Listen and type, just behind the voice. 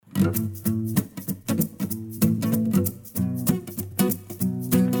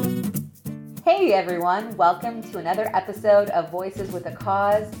Hey everyone, welcome to another episode of Voices with a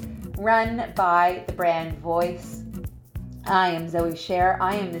Cause, run by the brand Voice. I am Zoe Scher.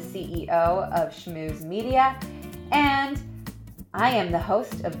 I am the CEO of Schmooze Media, and I am the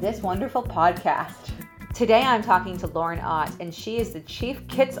host of this wonderful podcast. Today I'm talking to Lauren Ott, and she is the Chief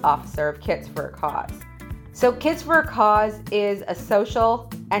Kits Officer of Kits for a Cause. So Kits for a Cause is a social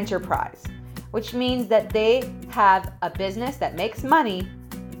enterprise, which means that they have a business that makes money,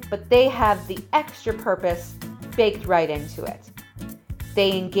 but they have the extra purpose baked right into it.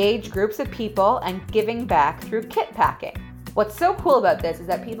 They engage groups of people and giving back through kit packing. What's so cool about this is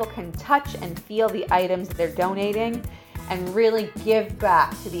that people can touch and feel the items that they're donating and really give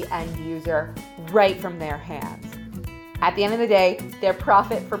back to the end user right from their hands. At the end of the day, they're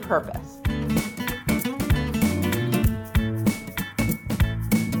profit for purpose.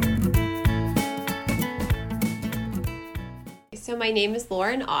 So my name is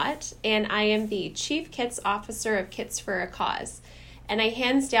Lauren Ott, and I am the Chief Kits Officer of Kits for a Cause. And I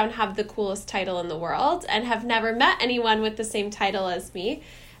hands down have the coolest title in the world and have never met anyone with the same title as me.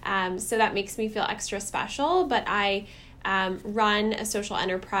 So that makes me feel extra special, but I run a social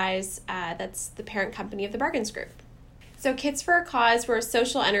enterprise that's the parent company of the Bargains Group. So Kits for a Cause, we're a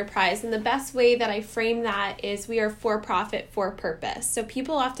social enterprise, and the best way that I frame that is we are for profit, for purpose. So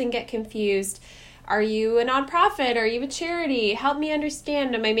people often get confused. Are you a nonprofit? Are you a charity? Help me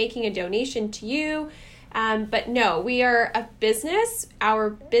understand. Am I making a donation to you? But no, we are a business.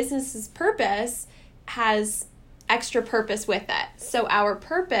 Our business's purpose has extra purpose with it. So our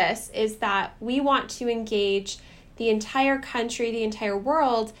purpose is that we want to engage the entire country, the entire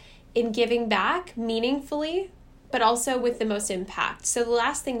world in giving back meaningfully, but also with the most impact. So the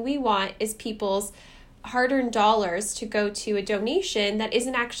last thing we want is people's hard-earned dollars to go to a donation that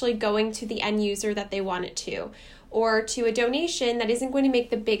isn't actually going to the end user that they want it to, or to a donation that isn't going to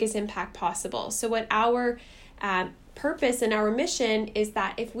make the biggest impact possible. So what our purpose and our mission is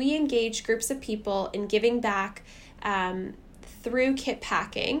that if we engage groups of people in giving back through kit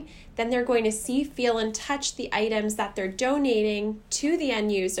packing, then they're going to see, feel, and touch the items that they're donating to the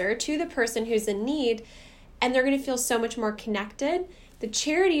end user, to the person who's in need, and they're going to feel so much more connected. The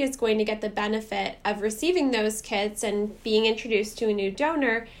charity is going to get the benefit of receiving those kits and being introduced to a new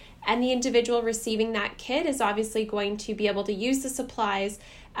donor, and the individual receiving that kit is obviously going to be able to use the supplies,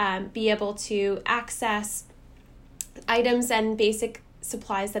 be able to access items and basic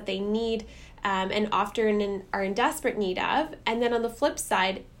supplies that they need and often are in desperate need of. And then on the flip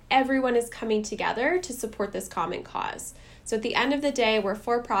side, everyone is coming together to support this common cause. So at the end of the day, we're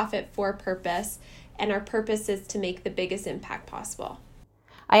for profit, for purpose, and our purpose is to make the biggest impact possible.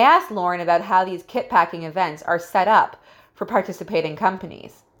 I asked Lauren about how these kit packing events are set up for participating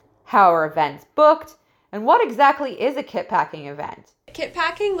companies. How are events booked? And what exactly is a kit packing event? Kit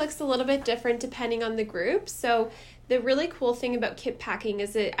packing looks a little bit different depending on the group. So the really cool thing about kit packing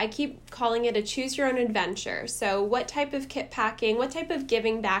is that I keep calling it a choose your own adventure. So what type of kit packing, what type of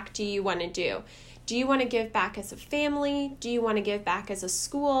giving back do you want to do? Do you want to give back as a family? Do you want to give back as a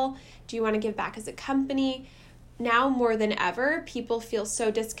school? Do you want to give back as a company? Now more than ever, people feel so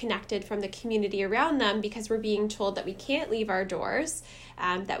disconnected from the community around them because we're being told that we can't leave our doors,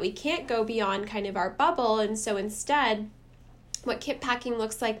 that we can't go beyond kind of our bubble. And so instead, what kit packing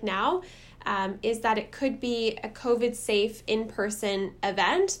looks like now is that it could be a COVID-safe in-person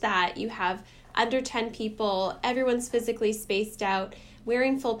event that you have under 10 people, everyone's physically spaced out,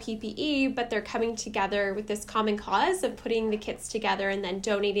 wearing full PPE, but they're coming together with this common cause of putting the kits together and then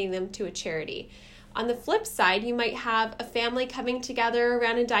donating them to a charity. On the flip side, you might have a family coming together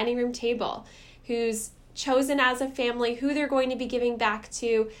around a dining room table who's chosen as a family who they're going to be giving back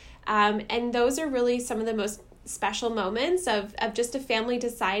to. And those are really some of the most special moments of just a family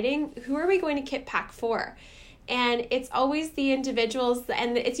deciding who are we going to kit pack for. And it's always the individuals,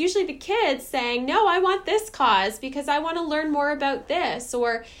 and it's usually the kids saying, no, I want this cause because I want to learn more about this.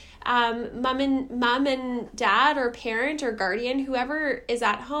 Or mom and dad or parent or guardian, whoever is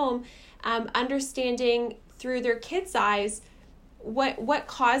at home, understanding through their kids' eyes what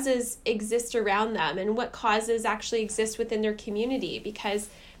causes exist around them and what causes actually exist within their community. Because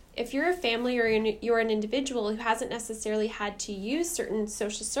if you're a family or you're an individual who hasn't necessarily had to use certain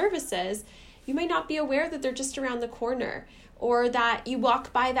social services, you may not be aware that they're just around the corner, or that you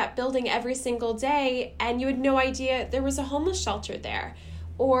walk by that building every single day and you had no idea there was a homeless shelter there,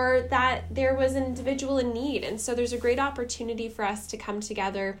 or that there was an individual in need. And so there's a great opportunity for us to come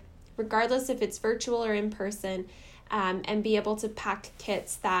together, regardless if it's virtual or in person, and be able to pack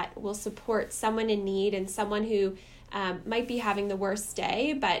kits that will support someone in need and someone who might be having the worst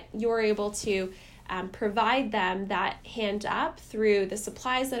day, but you're able to provide them that hand up through the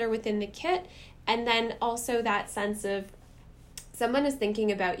supplies that are within the kit, and then also that sense of someone is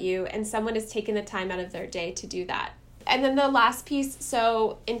thinking about you and someone is taking the time out of their day to do that. And then the last piece,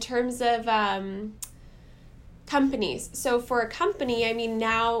 so in terms of companies. So for a company, I mean,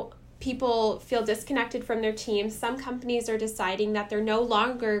 now people feel disconnected from their teams. Some companies are deciding that they're no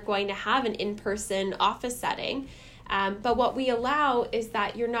longer going to have an in-person office setting. But what we allow is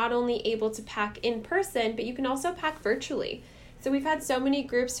that you're not only able to pack in person, but you can also pack virtually. So we've had so many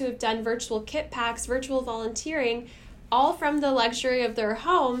groups who have done virtual kit packs, virtual volunteering, all from the luxury of their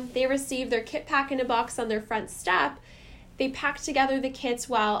home. They receive their kit pack in a box on their front step. They pack together the kits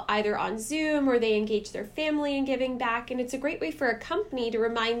while either on Zoom or they engage their family in giving back. And it's a great way for a company to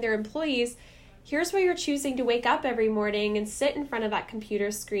remind their employees, here's why you're choosing to wake up every morning and sit in front of that computer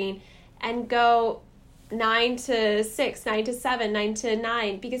screen and go 9 to 6, 9 to 7, 9 to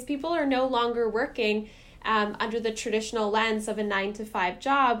 9, because people are no longer working under the traditional lens of a 9 to 5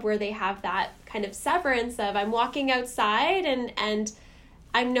 job where they have that kind of severance of I'm walking outside and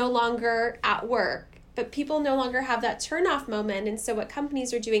I'm no longer at work. But people no longer have that turn-off moment. And so what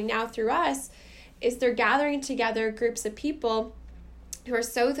companies are doing now through us is they're gathering together groups of people who are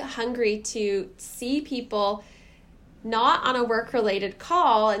so hungry to see people not on a work-related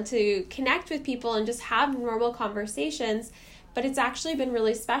call and to connect with people and just have normal conversations. But it's actually been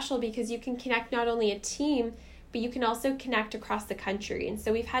really special because you can connect not only a team, but you can also connect across the country. And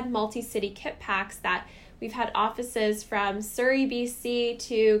so we've had multi-city kit packs that we've had offices from Surrey, BC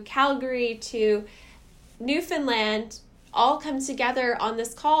to Calgary to Newfoundland all come together on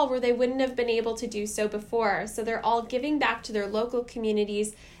this call where they wouldn't have been able to do so before. So they're all giving back to their local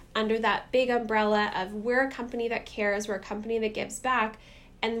communities under that big umbrella of we're a company that cares, we're a company that gives back,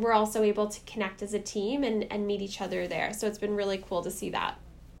 and we're also able to connect as a team and meet each other there. So it's been really cool to see that.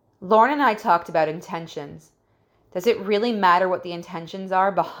 Lauren and I talked about intentions. Does it really matter what the intentions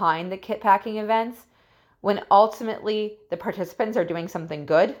are behind the kit packing events when ultimately the participants are doing something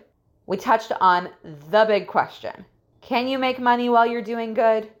good? We touched on the big question. Can you make money while you're doing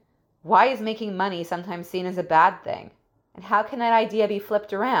good? Why is making money sometimes seen as a bad thing? And how can that idea be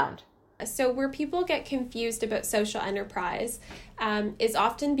flipped around? So where people get confused about social enterprise is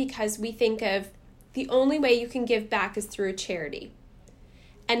often because we think of the only way you can give back is through a charity.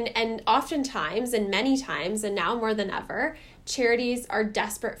 And oftentimes, and many times, and now more than ever, charities are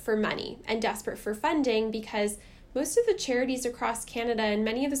desperate for money and desperate for funding because most of the charities across Canada and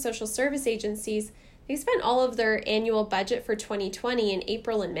many of the social service agencies, they spent all of their annual budget for 2020 in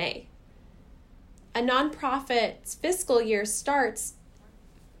April and May. A nonprofit's fiscal year starts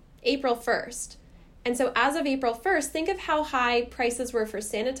April 1st. And so as of April 1st, think of how high prices were for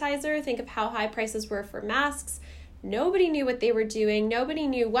sanitizer, think of how high prices were for masks. Nobody knew what they were doing. Nobody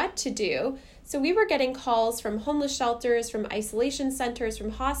knew what to do. So we were getting calls from homeless shelters, from isolation centers,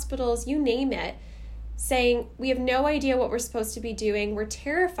 from hospitals, you name it, saying, we have no idea what we're supposed to be doing. We're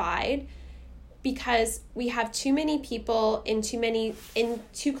terrified because we have too many people in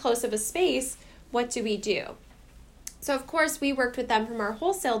too close of a space. What do we do? So of course we worked with them from our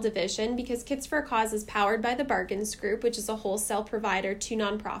wholesale division because Kits for a Cause is powered by the Bargains Group, which is a wholesale provider to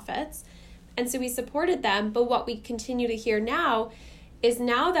nonprofits. And so we supported them. But what we continue to hear now is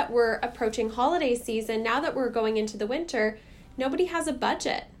now that we're approaching holiday season, now that we're going into the winter, nobody has a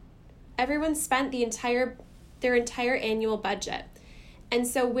budget. Everyone spent their entire annual budget. And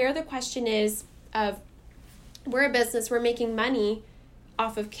so where the question is of, we're a business, we're making money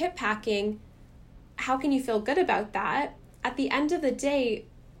off of kit packing, how can you feel good about that? At the end of the day,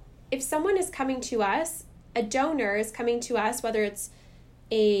 if someone is coming to us, a donor is coming to us, whether it's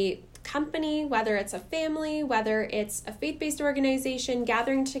a company, whether it's a family, whether it's a faith-based organization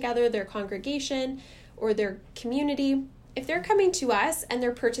gathering together their congregation or their community, if they're coming to us and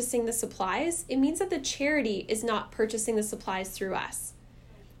they're purchasing the supplies, it means that the charity is not purchasing the supplies through us.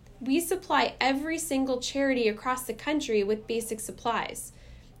 We supply every single charity across the country with basic supplies.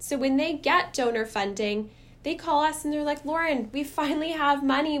 So when they get donor funding, they call us and they're like, Lauren, we finally have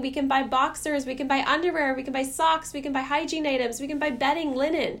money. We can buy boxers, we can buy underwear, we can buy socks, we can buy hygiene items, we can buy bedding,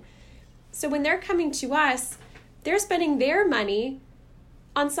 linen. So when they're coming to us, they're spending their money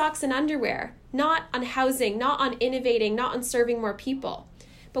on socks and underwear, not on housing, not on innovating, not on serving more people.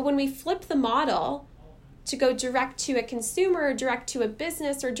 But when we flip the model to go direct to a consumer, or direct to a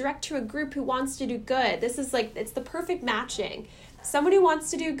business, or direct to a group who wants to do good, this is like, it's the perfect matching. Someone who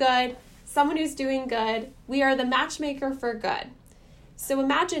wants to do good, someone who's doing good, we are the matchmaker for good. So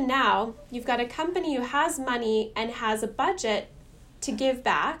imagine now you've got a company who has money and has a budget to give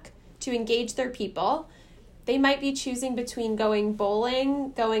back, to engage their people, They might be choosing between going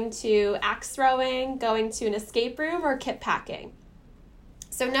bowling, going to axe throwing, going to an escape room, or kit packing.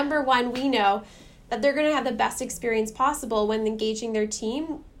 So number one, we know that they're going to have the best experience possible when engaging their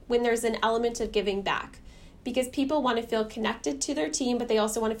team when there's an element of giving back, because people want to feel connected to their team, but they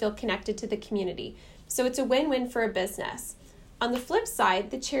also want to feel connected to the community. So it's a win-win for a business. On the flip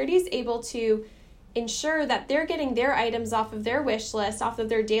side, the charity is able to ensure that they're getting their items off of their wish list, off of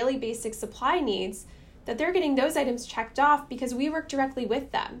their daily basic supply needs, that they're getting those items checked off because we work directly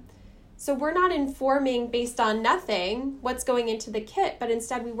with them. So we're not informing based on nothing what's going into the kit, but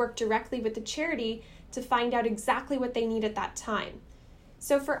instead we work directly with the charity to find out exactly what they need at that time.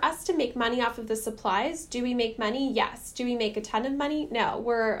 So for us to make money off of the supplies, do we make money? Yes. Do we make a ton of money? No.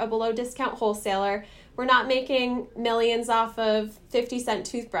 We're a below discount wholesaler. We're not making millions off of 50-cent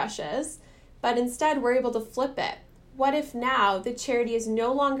toothbrushes, but instead we're able to flip it. What if now the charity is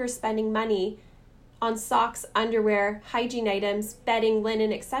no longer spending money on socks, underwear, hygiene items, bedding,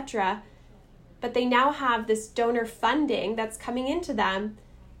 linen, etc., but they now have this donor funding that's coming into them,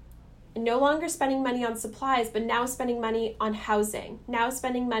 and no longer spending money on supplies, but now spending money on housing, now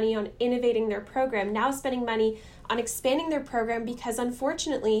spending money on innovating their program, now spending money on expanding their program, because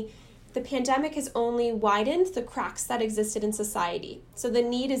unfortunately, the pandemic has only widened the cracks that existed in society. So the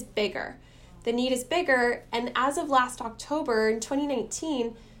need is bigger. The need is bigger, and as of last October in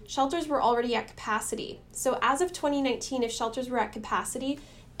 2019, shelters were already at capacity. So as of 2019, if shelters were at capacity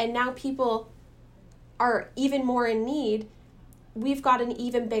and now people are even more in need, we've got an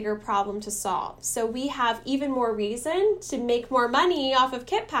even bigger problem to solve. So we have even more reason to make more money off of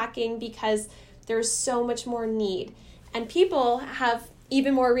kit packing because there's so much more need. And people have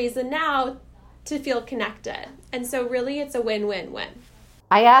even more reason now to feel connected. And so really it's a win-win-win.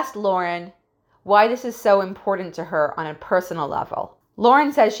 I asked Lauren why this is so important to her on a personal level.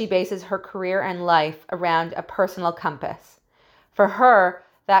 Lauren says she bases her career and life around a personal compass. For her,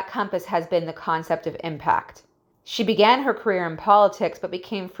 that compass has been the concept of impact. She began her career in politics, but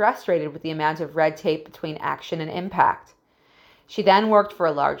became frustrated with the amount of red tape between action and impact. She then worked for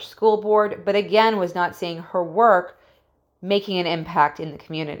a large school board, but again was not seeing her work making an impact in the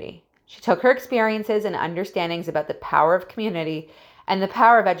community. She took her experiences and understandings about the power of community and the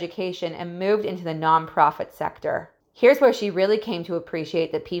power of education and moved into the nonprofit sector. Here's where she really came to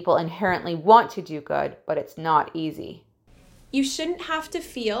appreciate that people inherently want to do good, but it's not easy. You shouldn't have to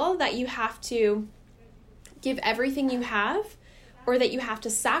feel that you have to give everything you have, or that you have to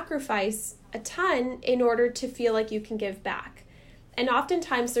sacrifice a ton in order to feel like you can give back. And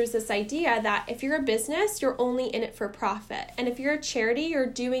oftentimes there's this idea that if you're a business, you're only in it for profit. And if you're a charity, you're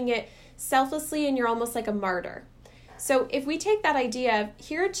doing it selflessly and you're almost like a martyr. So if we take that idea,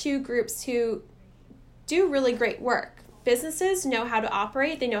 here are two groups who do really great work. Businesses know how to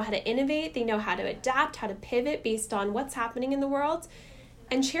operate, they know how to innovate, they know how to adapt, how to pivot based on what's happening in the world.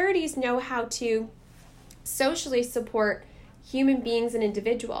 And charities know how to socially support human beings and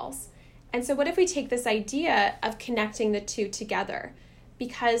individuals. And so what if we take this idea of connecting the two together?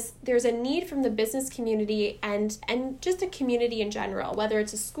 Because there's a need from the business community and just a community in general, whether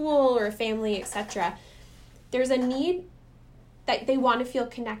it's a school or a family, etc. There's a need that they want to feel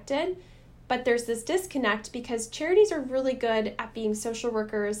connected, but there's this disconnect because charities are really good at being social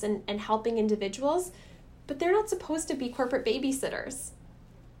workers and helping individuals, but they're not supposed to be corporate babysitters.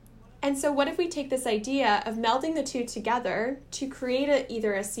 And so what if we take this idea of melding the two together to create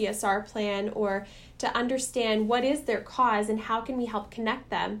either a CSR plan or to understand what is their cause and how can we help connect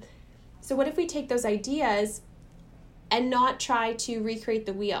them? So what if we take those ideas and not try to recreate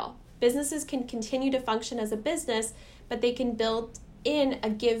the wheel? Businesses can continue to function as a business, but they can build in a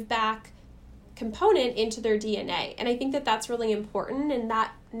give back component into their DNA. And I think that that's really important, and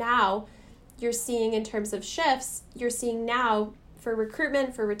that now you're seeing in terms of shifts, you're seeing now for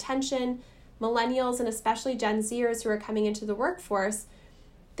recruitment, for retention, millennials and especially Gen Zers who are coming into the workforce,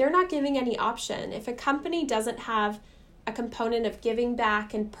 they're not giving any option. If a company doesn't have a component of giving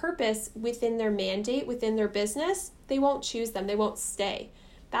back and purpose within their mandate, within their business, they won't choose them, they won't stay.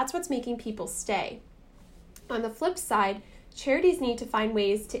 That's what's making people stay. On the flip side, charities need to find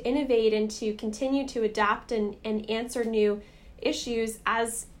ways to innovate and to continue to adapt and answer new issues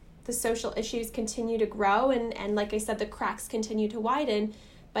as the social issues continue to grow and like I said, the cracks continue to widen,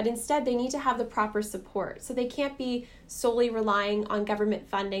 but instead they need to have the proper support. So they can't be solely relying on government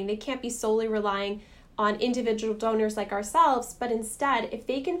funding. They can't be solely relying on individual donors like ourselves, but instead, if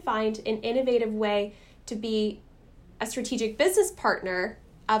they can find an innovative way to be a strategic business partner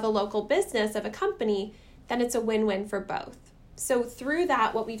of a local business, of a company, then it's a win-win for both. So through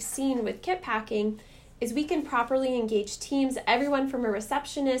that, what we've seen with kit packing is we can properly engage teams, everyone from a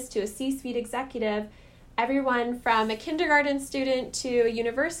receptionist to a C-suite executive, everyone from a kindergarten student to a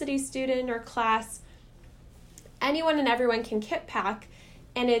university student or class. Anyone and everyone can kit pack,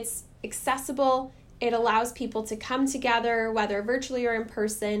 and it's accessible. It allows people to come together, whether virtually or in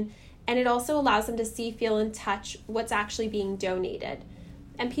person, and it also allows them to see, feel, and touch what's actually being donated.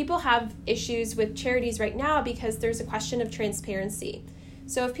 And people have issues with charities right now because there's a question of transparency.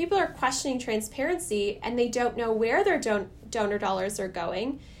 So if people are questioning transparency and they don't know where their donor dollars are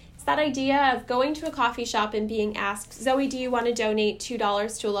going, it's that idea of going to a coffee shop and being asked, Zoe, do you want to donate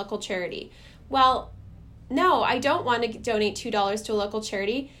 $2 to a local charity? Well, no, I don't want to donate $2 to a local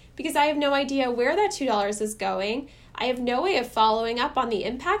charity because I have no idea where that $2 is going. I have no way of following up on the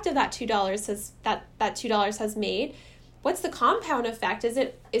impact of that $2 has made. What's the compound effect? Is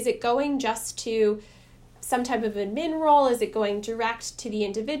it going just to some type of admin role? Is it going direct to the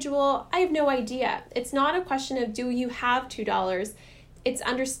individual? I have no idea. It's not a question of do you have $2? It's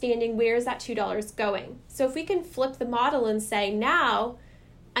understanding where is that $2 going. So if we can flip the model and say, now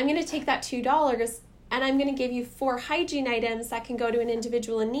I'm going to take that $2 and I'm going to give you 4 hygiene items that can go to an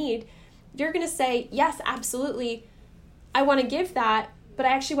individual in need, you're going to say, yes, absolutely, I want to give that, but I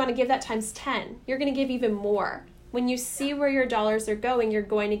actually want to give that times 10. You're going to give even more. When you see where your dollars are going, you're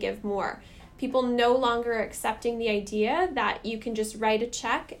going to give more. People no longer are accepting the idea that you can just write a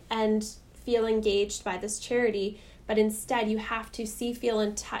check and feel engaged by this charity, but instead you have to see, feel,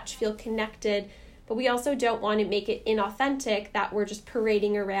 and touch, feel connected. But we also don't want to make it inauthentic that we're just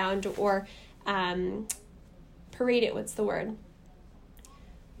parading around or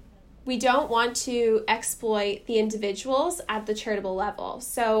we don't want to exploit the individuals at the charitable level.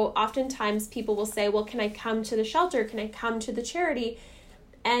 So oftentimes people will say, well, can I come to the shelter? Can I come to the charity?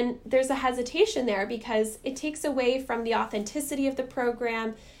 And there's a hesitation there because it takes away from the authenticity of the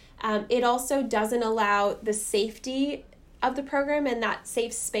program. It also doesn't allow the safety of the program and that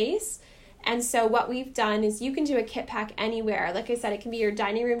safe space. And so what we've done is you can do a kit pack anywhere. Like I said, it can be your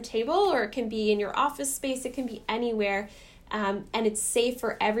dining room table or it can be in your office space. It can be anywhere. And it's safe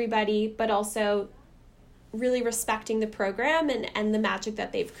for everybody, but also really respecting the program and the magic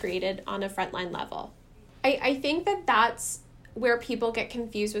that they've created on a frontline level. I think that that's where people get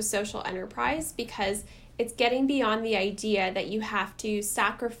confused with social enterprise because it's getting beyond the idea that you have to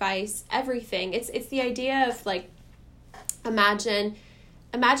sacrifice everything. It's the idea of like, imagine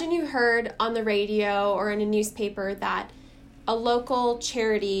you heard on the radio or in a newspaper that a local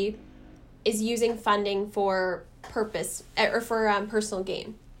charity is using funding for purpose or for personal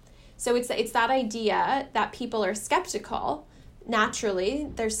gain. So it's that idea that people are skeptical. Naturally,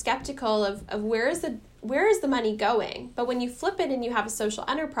 they're skeptical of where is the money going. But when you flip it and you have a social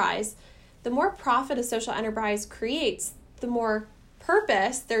enterprise, the more profit a social enterprise creates, the more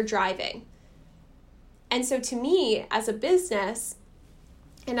purpose they're driving. And so to me, as a business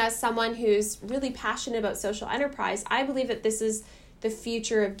and as someone who's really passionate about social enterprise, I believe that this is the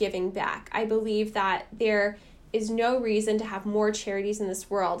future of giving back. I believe that there is no reason to have more charities in this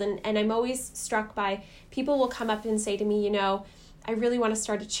world. And I'm always struck by people will come up and say to me, I really want to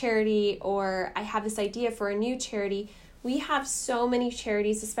start a charity, or I have this idea for a new charity. We have so many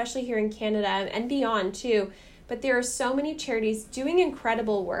charities, especially here in Canada and beyond too, but there are so many charities doing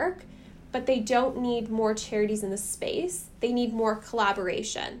incredible work, but they don't need more charities in the space. They need more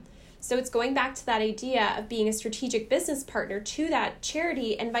collaboration. So it's going back to that idea of being a strategic business partner to that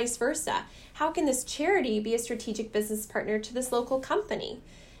charity and vice versa. How can this charity be a strategic business partner to this local company?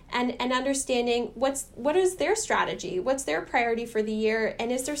 And understanding what is their strategy? What's their priority for the year?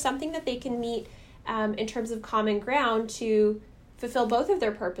 And is there something that they can meet in terms of common ground to fulfill both of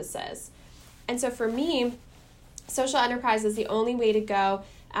their purposes? And so for me, social enterprise is the only way to go.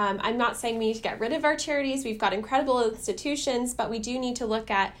 I'm not saying we need to get rid of our charities. We've got incredible institutions, but we do need to look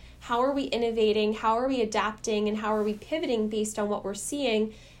at how are we innovating, how are we adapting, and how are we pivoting based on what we're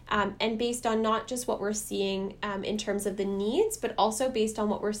seeing, and based on not just what we're seeing in terms of the needs, but also based on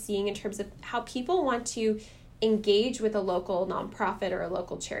what we're seeing in terms of how people want to engage with a local nonprofit or a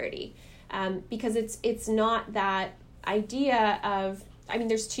local charity. Because it's not that idea of,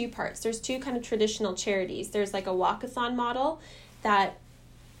 there's two parts. There's two kind of traditional charities. There's like a walkathon model that,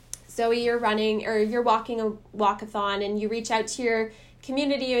 Zoe, you're running or you're walking a walkathon and you reach out to your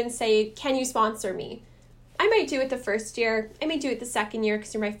community and say, can you sponsor me? I might do it the first year. I may do it the second year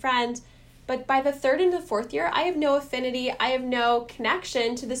because you're my friend. But by the third and the fourth year, I have no affinity. I have no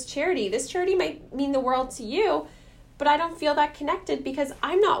connection to this charity. This charity might mean the world to you, but I don't feel that connected because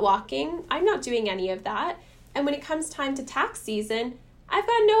I'm not walking. I'm not doing any of that. And when it comes time to tax season, I've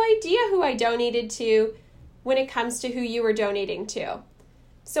got no idea who I donated to when it comes to who you were donating to.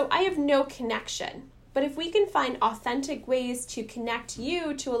 So I have no connection. But if we can find authentic ways to connect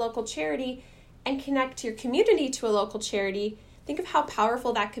you to a local charity and connect your community to a local charity, think of how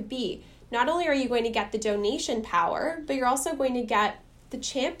powerful that could be. Not only are you going to get the donation power, but you're also going to get the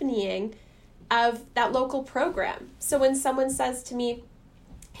championing of that local program. So when someone says to me,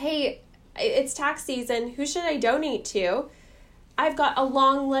 hey, it's tax season, who should I donate to? I've got a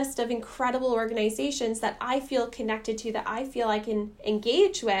long list of incredible organizations that I feel connected to, that I feel I can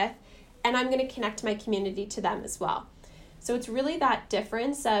engage with, and I'm going to connect my community to them as well. So it's really that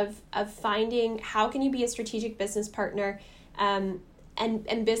difference of finding how can you be a strategic business partner, and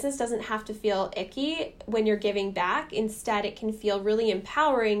business doesn't have to feel icky when you're giving back. Instead, it can feel really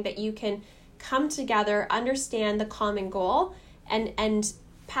empowering that you can come together, understand the common goal, and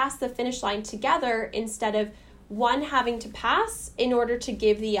pass the finish line together instead of one having to pass in order to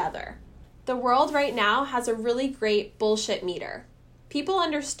give the other. The world right now has a really great bullshit meter. People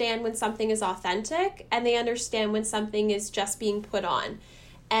understand when something is authentic, and they understand when something is just being put on.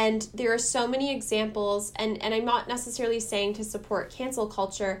 And there are so many examples, and I'm not necessarily saying to support cancel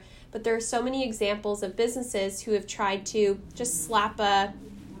culture, but there are so many examples of businesses who have tried to just slap a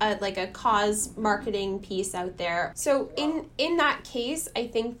cause marketing piece out there. So in that case, I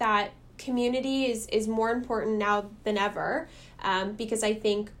think that community is more important now than ever, because I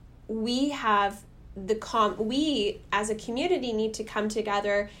think we have we as a community need to come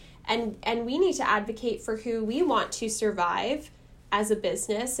together, and we need to advocate for who we want to survive as a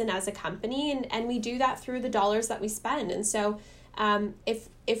business and as a company, and we do that through the dollars that we spend. And so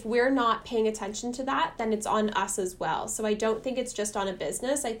if we're not paying attention to that, then it's on us as well. So I don't think it's just on a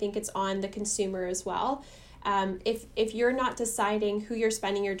business. I think it's on the consumer as well. If you're not deciding who you're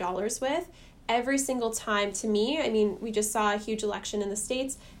spending your dollars with, every single time, to me, I mean, we just saw a huge election in the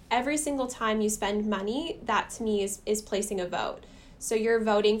States. Every single time you spend money, that to me is placing a vote. So you're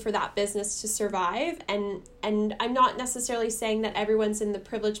voting for that business to survive. And I'm not necessarily saying that everyone's in the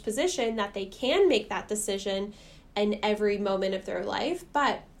privileged position that they can make that decision in every moment of their life.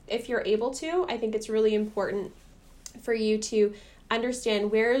 But if you're able to, I think it's really important for you to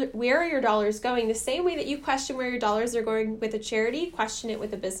understand where are your dollars going. The same way that you question where your dollars are going with a charity, question it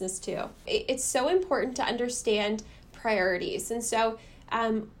with a business too. It's so important to understand priorities. And so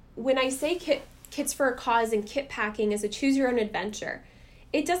when I say Kits for a Cause and kit packing is a choose your own adventure,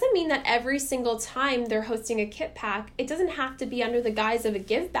 it doesn't mean that every single time they're hosting a kit pack, it doesn't have to be under the guise of a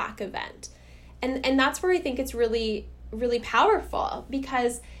give back event. And that's where I think it's really, really powerful,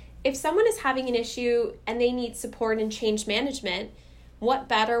 because if someone is having an issue and they need support and change management, what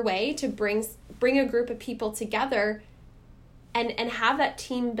better way to bring a group of people together and have that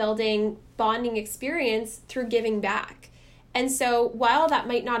team building bonding experience through giving back. And so while that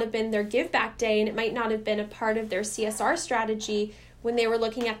might not have been their give back day, and it might not have been a part of their CSR strategy when they were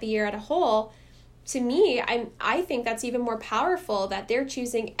looking at the year as a whole, to me, I think that's even more powerful, that they're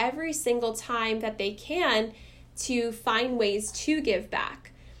choosing every single time that they can to find ways to give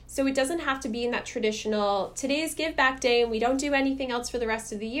back. So it doesn't have to be in that traditional, today's give back day and we don't do anything else for the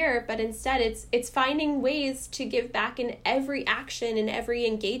rest of the year, but instead it's finding ways to give back in every action and every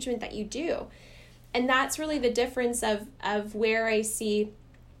engagement that you do. And that's really the difference of where I see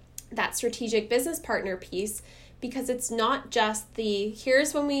that strategic business partner piece, because it's not just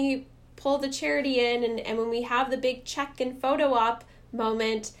here's when we pull the charity in and when we have the big check and photo op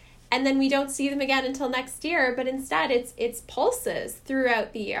moment, and then we don't see them again until next year, but instead it's pulses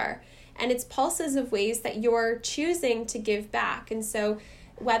throughout the year. And it's pulses of ways that you're choosing to give back. And so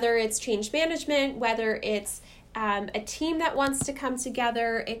whether it's change management, whether it's a team that wants to come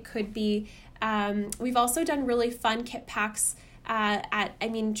together, it could be, we've also done really fun kit packs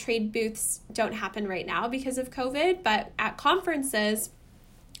trade booths don't happen right now because of COVID, but at conferences,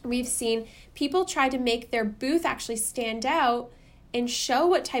 we've seen people try to make their booth actually stand out and show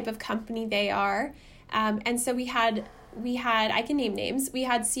what type of company they are. And so we had, I can name names. We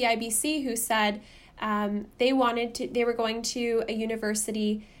had CIBC who said they were going to a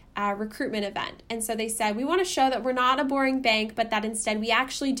university recruitment event. And so they said, we want to show that we're not a boring bank, but that instead we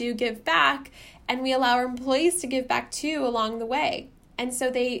actually do give back, and we allow our employees to give back too along the way. And so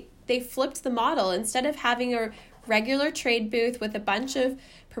they flipped the model. Instead of having a regular trade booth with a bunch of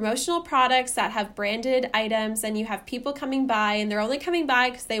promotional products that have branded items, and you have people coming by and they're only coming by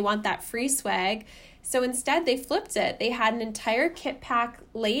because they want that free swag. So instead they flipped it. They had an entire kit pack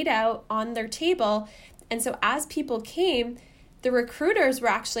laid out on their table. And so as people came, the recruiters were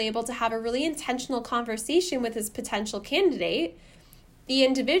actually able to have a really intentional conversation with his potential candidate. The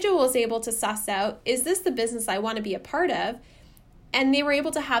individual was able to suss out, is this the business I want to be a part of? And they were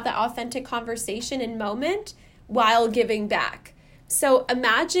able to have that authentic conversation and moment while giving back. So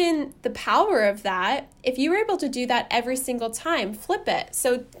imagine the power of that. If you were able to do that every single time, flip it.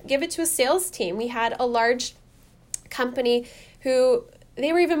 So give it to a sales team. We had a large company who,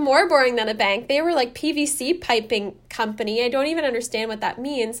 they were even more boring than a bank. They were like PVC piping company. I don't even understand what that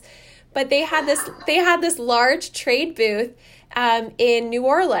means. But they had this large trade booth in New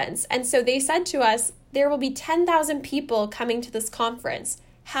Orleans. And so they said to us, there will be 10,000 people coming to this conference.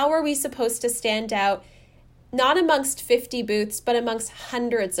 How are we supposed to stand out? Not amongst 50 booths, but amongst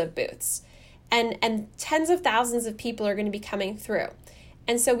hundreds of booths. And tens of thousands of people are going to be coming through.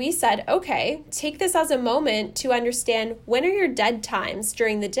 And so we said, okay, take this as a moment to understand when are your dead times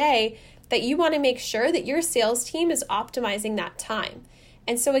during the day that you want to make sure that your sales team is optimizing that time.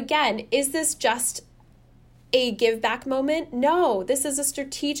 And so again, is this just a give back moment? No, this is a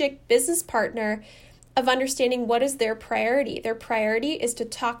strategic business partner of understanding what is their priority. Their priority is to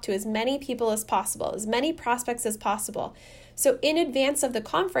talk to as many people as possible, as many prospects as possible. So in advance of the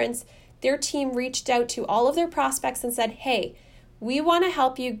conference, their team reached out to all of their prospects and said, hey, we want to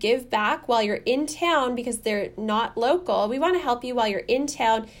help you give back while you're in town because they're not local. We want to help you while you're in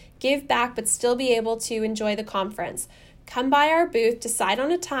town, give back, but still be able to enjoy the conference. Come by our booth, decide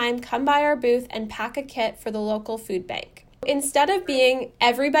on a time, come by our booth and pack a kit for the local food bank. Instead of being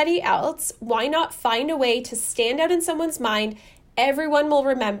everybody else, why not find a way to stand out in someone's mind? Everyone will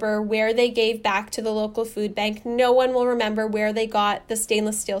remember where they gave back to the local food bank. No one will remember where they got the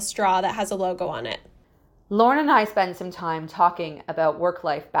stainless steel straw that has a logo on it. Lauren and I spent some time talking about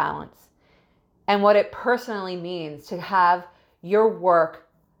work-life balance and what it personally means to have your work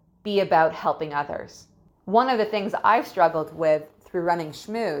be about helping others. One of the things I've struggled with through running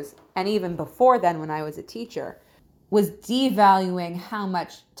Schmooze, and even before then when I was a teacher, was devaluing how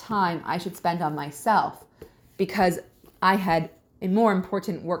much time I should spend on myself because I had a more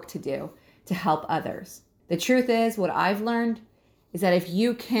important work to do to help others. The truth is, what I've learned is that if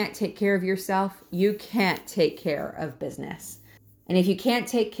you can't take care of yourself, you can't take care of business. And if you can't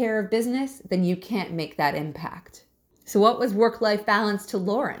take care of business, then you can't make that impact. So what was work-life balance to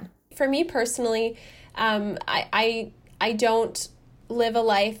Lauren? For me personally, I don't live a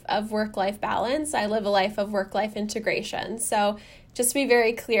life of work-life balance. I live a life of work-life integration. So just to be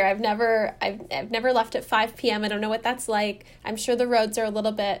very clear, I've never left at 5 p.m. I don't know what that's like. I'm sure the roads are a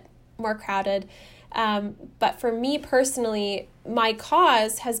little bit more crowded. But for me personally, my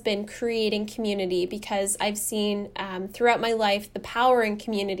cause has been creating community because I've seen throughout my life the power in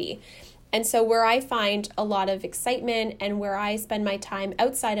community. And so where I find a lot of excitement and where I spend my time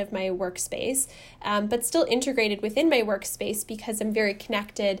outside of my workspace, but still integrated within my workspace because I'm very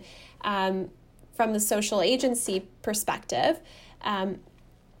connected from the social agency perspective,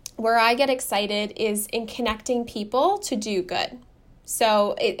 where I get excited is in connecting people to do good.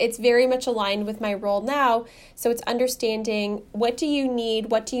 So it's very much aligned with my role now. So it's understanding what do you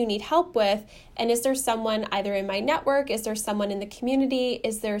need help with? And is there someone either in my network? Is there someone in the community?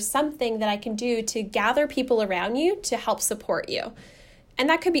 Is there something that I can do to gather people around you to help support you? And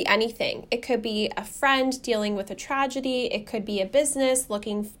that could be anything. It could be a friend dealing with a tragedy. It could be a business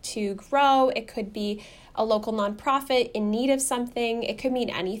looking to grow. It could be a local nonprofit in need of something. It could mean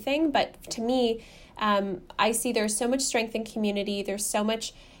anything. But to me, I see there's so much strength in community. There's so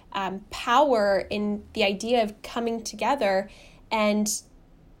much power in the idea of coming together, and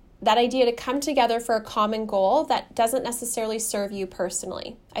that idea to come together for a common goal that doesn't necessarily serve you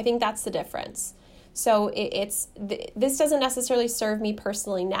personally. I think that's the difference. So this doesn't necessarily serve me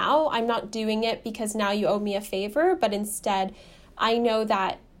personally now. I'm not doing it because now you owe me a favor, but instead I know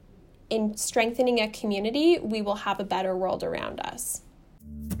that in strengthening a community, we will have a better world around us.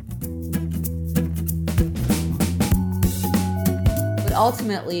 But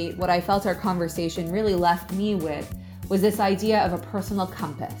ultimately, what I felt our conversation really left me with was this idea of a personal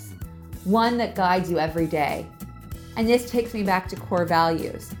compass, one that guides you every day. And this takes me back to core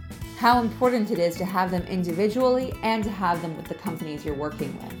values, how important it is to have them individually and to have them with the companies you're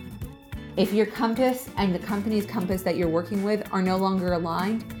working with. If your compass and the company's compass that you're working with are no longer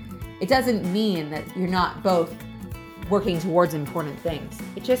aligned, it doesn't mean that you're not both working towards important things.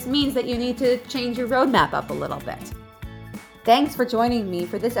 It just means that you need to change your roadmap up a little bit. Thanks for joining me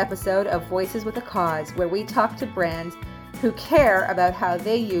for this episode of Voices with a Cause, where we talk to brands who care about how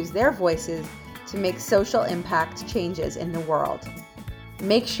they use their voices to make social impact changes in the world.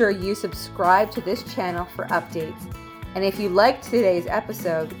 Make sure you subscribe to this channel for updates. And if you liked today's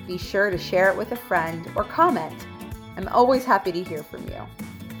episode, be sure to share it with a friend or comment. I'm always happy to hear from you.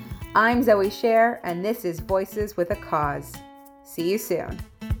 I'm Zoe Scher, and this is Voices with a Cause. See you soon.